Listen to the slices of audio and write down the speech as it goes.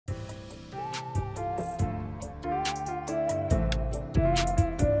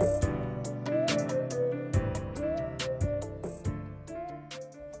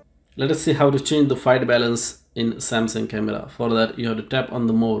Let us see how to change the white balance in Samsung camera. For that, you have to tap on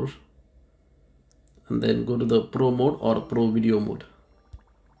the more and then go to the Pro mode or Pro video mode.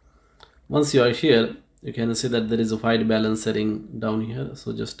 Once you are here, you can see that there is a white balance setting down here.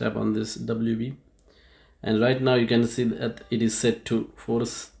 So just tap on this WB, and right now you can see that it is set to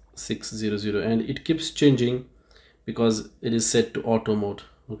 4600 and it keeps changing because it is set to auto mode.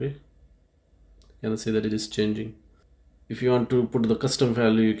 Okay, you can see that it is changing. If you want to put the custom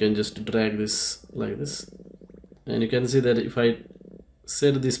value, you can just drag this like this, and you can see that if I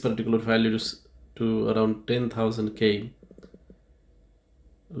set this particular value to around 10,000K,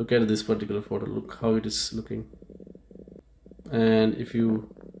 look at this particular photo, look how it is looking. And if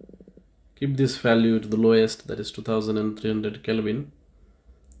you keep this value to the lowest, that is 2300 Kelvin,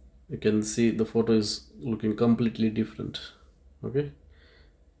 you can see the photo is looking completely different. Okay,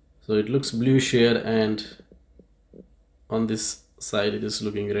 so it looks bluish here, and on this side it is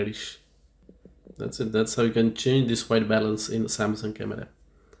looking reddish. That's it. That's how you can change this white balance in Samsung camera.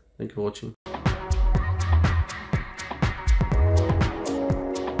 Thank you for watching.